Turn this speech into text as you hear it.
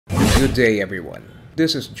Good day everyone,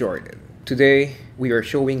 this is Jordan. Today, we are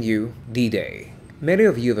showing you D-Day. Many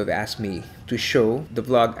of you have asked me to show the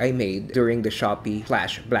vlog I made during the Shopee /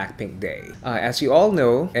 Blackpink Day. As you all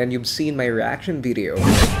know, and you've seen my reaction video.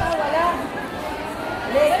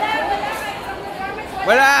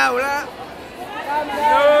 Wala!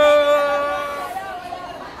 No!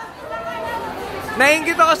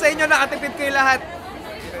 Nainggit ako sa inyo, nakatipid kayo lahat.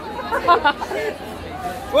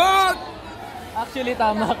 What? Actually,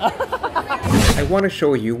 tama ka. I want to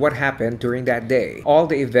show you what happened during that day. All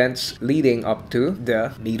the events leading up to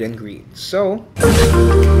the meet and greet. So,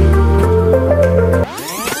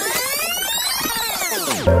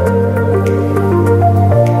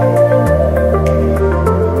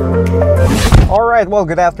 alright, well,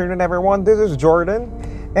 good afternoon everyone. This is Jordan.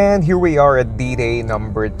 And here we are at D-Day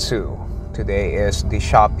number 2. Today is the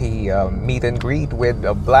Shopee meet and greet with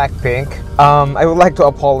Blackpink. I would like to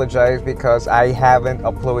apologize because I haven't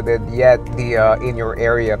uploaded yet the In Your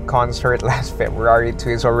Area concert last February to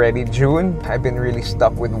is already June. I've been really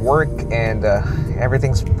stuck with work and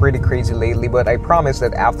everything's pretty crazy lately, but I promise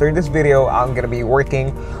that after this video I'm gonna be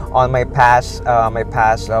working on my past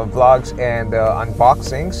vlogs and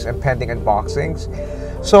unboxings and pending unboxings.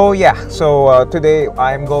 So yeah, today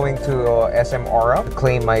I'm going to SM Aura to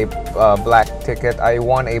claim my black ticket. I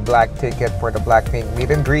won a black ticket for the Blackpink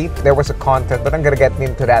meet and greet. There was a contest, but I'm gonna get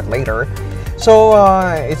into that later. So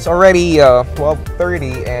it's already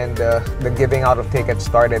 12:30 and the giving out of tickets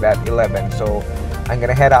started at 11. So I'm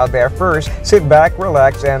gonna head out there first, sit back,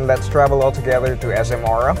 relax, and let's travel all together to SM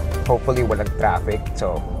Aura. Hopefully walang traffic.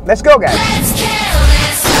 So let's go, guys! Let's kill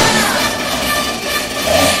this love.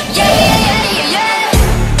 Yeah.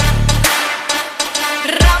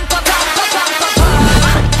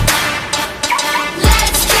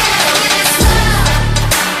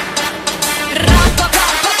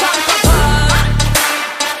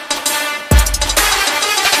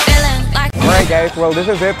 Guys, well, this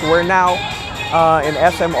is it. We're now in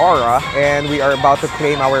SM Aura and we are about to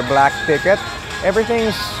claim our black ticket.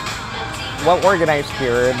 Everything's well organized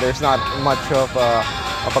here. There's not much of a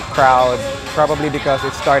crowd, probably because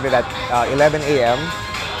it started at 11 a.m.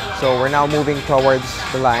 So we're now moving towards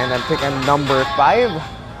the line. I'm picking number 5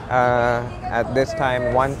 at this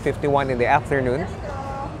time, 1:51 in the afternoon.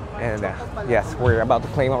 And yes, we're about to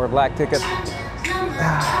claim our black ticket.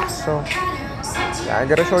 So I'm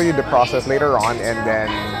gonna show you the process later on, and then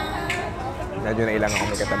medyo na ilang ako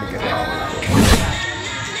may katabi kasi ako.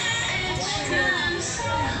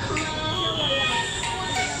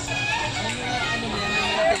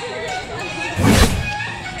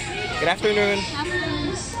 Good afternoon.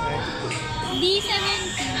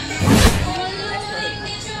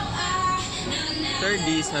 Sir,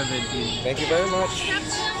 D17. Thank you very much.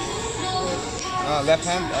 Left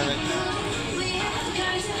hand.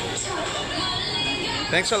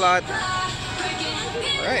 Thanks a lot.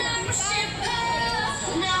 All right.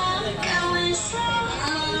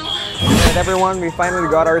 And everyone, we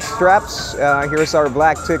finally got our straps. Here's our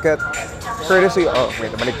black ticket, courtesy. Oh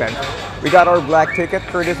wait, we got our black ticket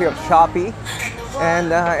courtesy of Shopee,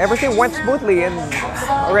 and everything went smoothly. And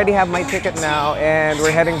already have my ticket now, and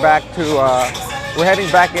we're heading back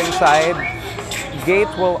inside.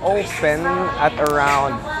 Gate will open at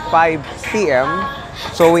around 5 p.m.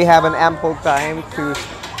 So we have an ample time to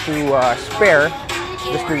spare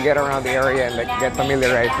just to get around the area and like get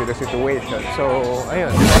familiarized with the situation. So ayun.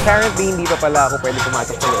 Apparently hindi pa pala ako pwede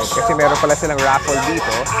pumasok sa loob kasi meron pala silang raffle dito.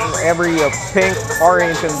 Every pink,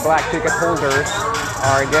 orange, and black ticket holders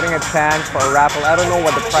are getting a chance for a raffle. I don't know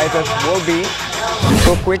what the prizes will be.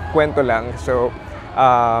 So quick kwento lang. So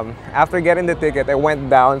after getting the ticket, I went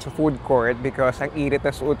down sa food court because ang init na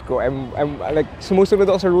suot ko. I'm like sumusunod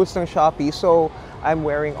ako sa rules ng Shopee, so I'm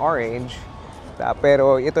wearing orange.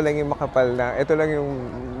 Pero ito lang yung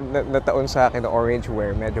nataon sa akin na orange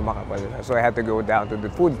wear, medyo makapal na. So I had to go down to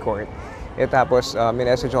the food court. Tapos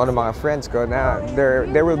minessage ako ng mga friends ko na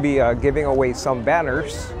there will be giving away some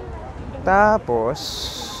banners. Tapos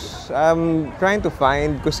I'm trying to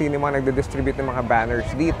find kung sino mga nagde-distribute ng mga banners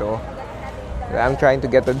dito. I'm trying to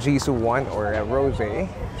get a Jisoo one or a Rose.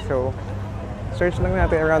 So search lang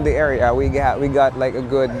natin around the area. We got like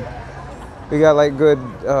good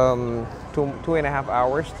 2.5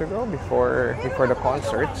 hours to go before the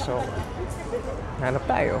concert. So hanap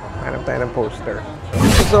tayo ng poster.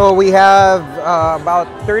 So we have about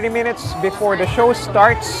 30 minutes before the show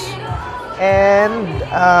starts, and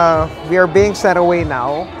we are being sent away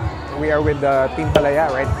now. We are with the Team Palaya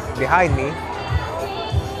right behind me.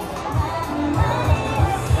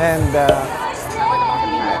 And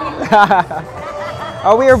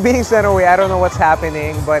we are being sent away. I don't know what's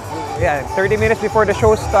happening, but yeah, 30 minutes before the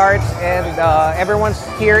show starts, and everyone's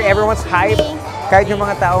here, everyone's hyped. Kahit yung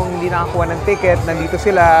mga taong hindi nakakuha ng ticket, nandito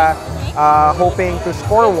sila hoping to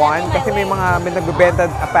score one kasi may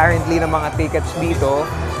nagbebenta apparently ng mga tickets dito.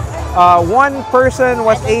 One person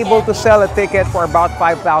was able to sell a ticket for about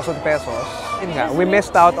 5,000 pesos. Yun nga, we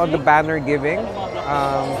missed out on the banner giving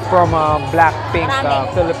from BLACKPINK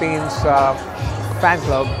Philippines fan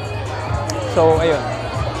club. So, ayun.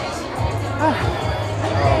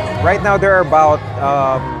 Right now, there are about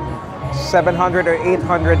 700 or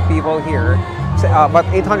 800 people here. About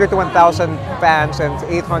 800 to 1,000 fans and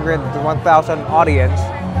 800 to 1,000 audience.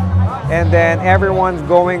 And then everyone's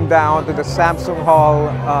going down to the Samsung Hall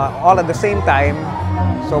all at the same time.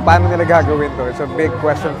 So, paano nila gagawin to? It's a big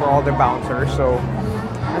question for all the bouncers. So,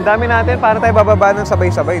 ang dami natin. Paano tayo bababa ng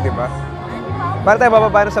sabay-sabay, di ba? Paano tayo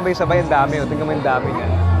bababa ng sabay-sabay? Ang dami. Tingnan mo yung dami niya.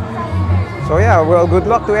 So, yeah. Well, good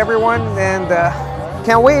luck to everyone. And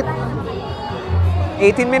can't wait.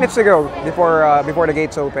 18 minutes to go before the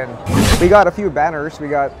gates open. We got a few banners. We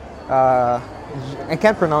got, I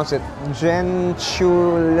can't pronounce it.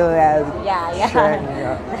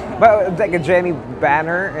 But it's like a Jenny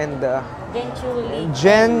banner and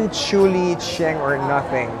Jen Chuli Cheng or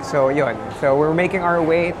nothing. So yun. So we're making our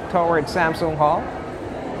way towards Samsung Hall.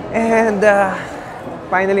 And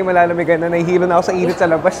finally malalamigan na, nahihilo na ako sa init sa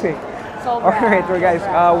labas eh. Alright, well guys,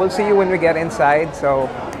 we'll see you when we get inside. So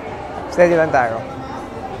steady lang tayo.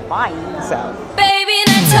 Bye. Peace out. Baby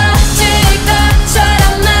날 터질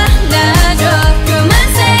것처럼 만나줘 그만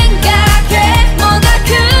생각해 뭐가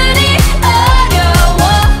그리 어려워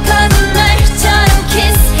거짓말처럼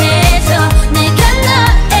키스해줘 내가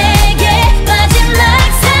너에게 마지막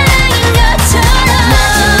사랑인 것처럼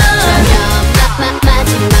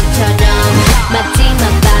마지막처럼 마지막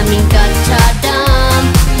밤인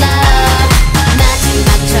것처럼 love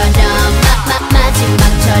마지막처럼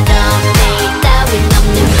마지막처럼 내일 따윈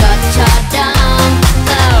없는 것처럼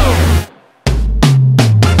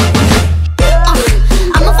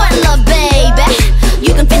I'm a find love, baby.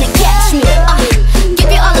 You can finna catch me.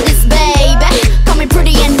 Give you all of this, baby. Call me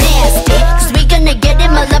pretty and nasty. Cause we gonna get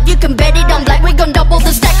it, my love. You can bet it on black. We gon' double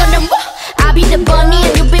the stack on them. I'll be the bunny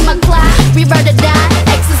and you be my Clyde. We ride or die,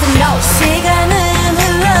 X's and O's. 시간은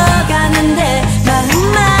흘러가는데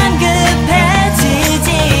마음만 급해지지.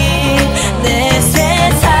 내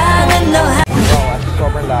세상은 너.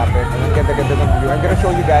 Sobrang lapit. Ang ganda-ganda ng view. I'm gonna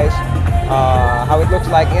show you guys how it looks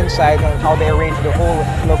like inside and how they arrange the whole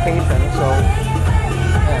location. So,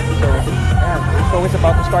 the show is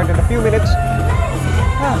about to start in a few minutes.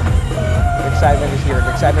 The excitement is here. The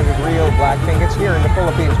excitement is real. BLACKPINK is here in the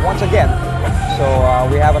Philippines once again. So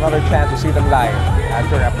we have another chance to see them live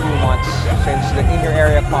after a few months since the In Your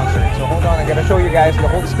Area concert. So hold on, I'm gonna show you guys the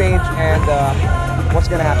whole stage and what's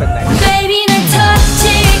gonna happen next. Baby 날 터질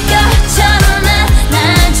것처럼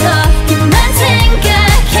안아줘 그만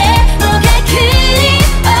생각해 뭐가 그리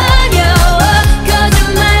어려워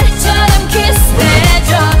거짓말처럼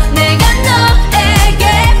키스해줘 내가 너에게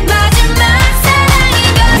마지막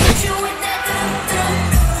사랑인 것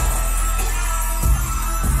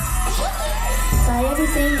Buy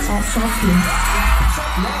everything at Shopee.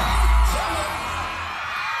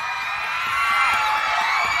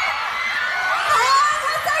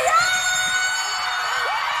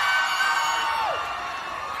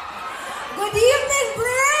 Good evening,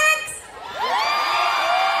 Blinks!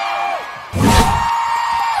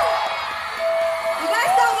 You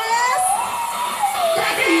guys know this?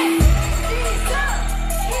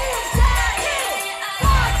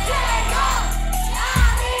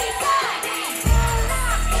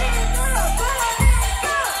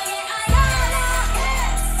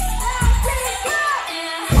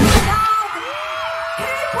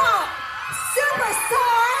 K-pop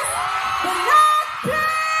superstars, BLACKPINK!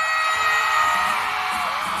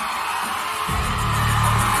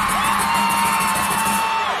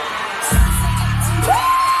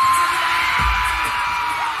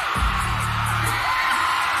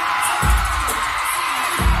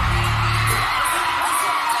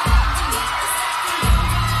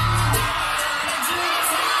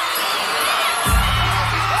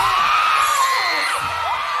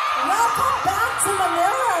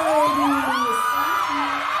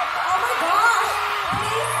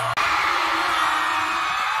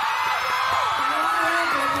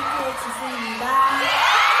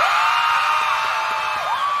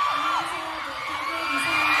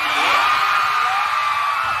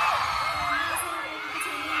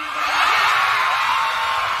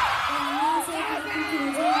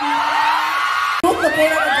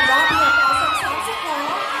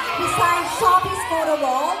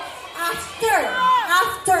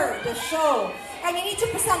 and you need to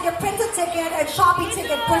present your printed ticket and Shopee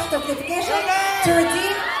ticket push notification to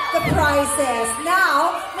redeem the prizes.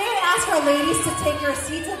 Now, may I ask our ladies to take your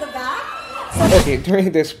seats at the back? Okay,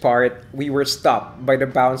 during this part, we were stopped by the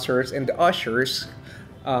bouncers and the ushers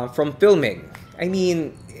from filming. I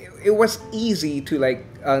mean, it was easy to like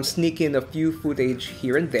sneak in a few footage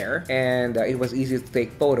here and there, and it was easy to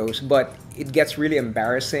take photos, but it gets really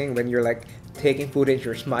embarrassing when you're like taking footage,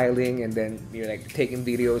 you're smiling, and then you're like taking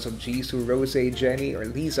videos of Jisoo, Rose, Jenny, or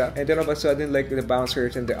Lisa, and then all of a sudden like the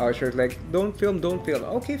bouncers and the ushers like, don't film, don't film.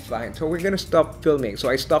 Okay, fine, so we're gonna stop filming. So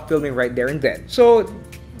I stopped filming right there and then. So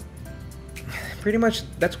pretty much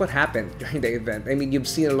that's what happened during the event. I mean, you've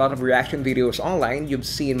seen a lot of reaction videos online, you've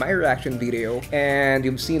seen my reaction video, and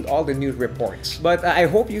you've seen all the news reports. But I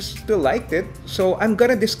hope you still liked it. So I'm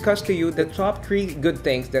gonna discuss to you the top 3 good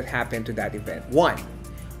things that happened to that event. 1,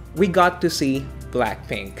 we got to see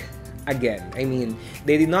BLACKPINK again. I mean,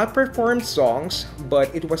 they did not perform songs,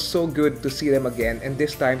 but it was so good to see them again, and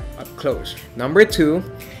this time up close. Number 2,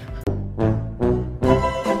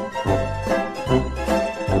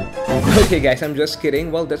 okay guys, I'm just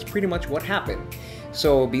kidding. Well, that's pretty much what happened.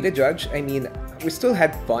 So be the judge. I mean, we still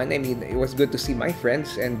had fun. I mean, it was good to see my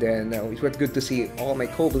friends, and then it was good to see all my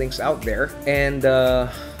co-blinks out there, and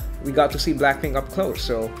we got to see BLACKPINK up close.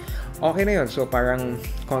 So okay na yun. So parang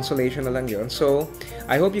consolation na lang yun. So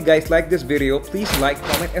I hope you guys like this video. Please like,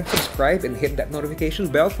 comment, and subscribe, and hit that notification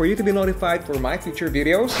bell for you to be notified for my future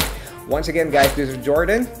videos. Once again guys, this is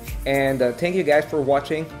Jordan, and thank you guys for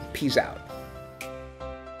watching. Peace out.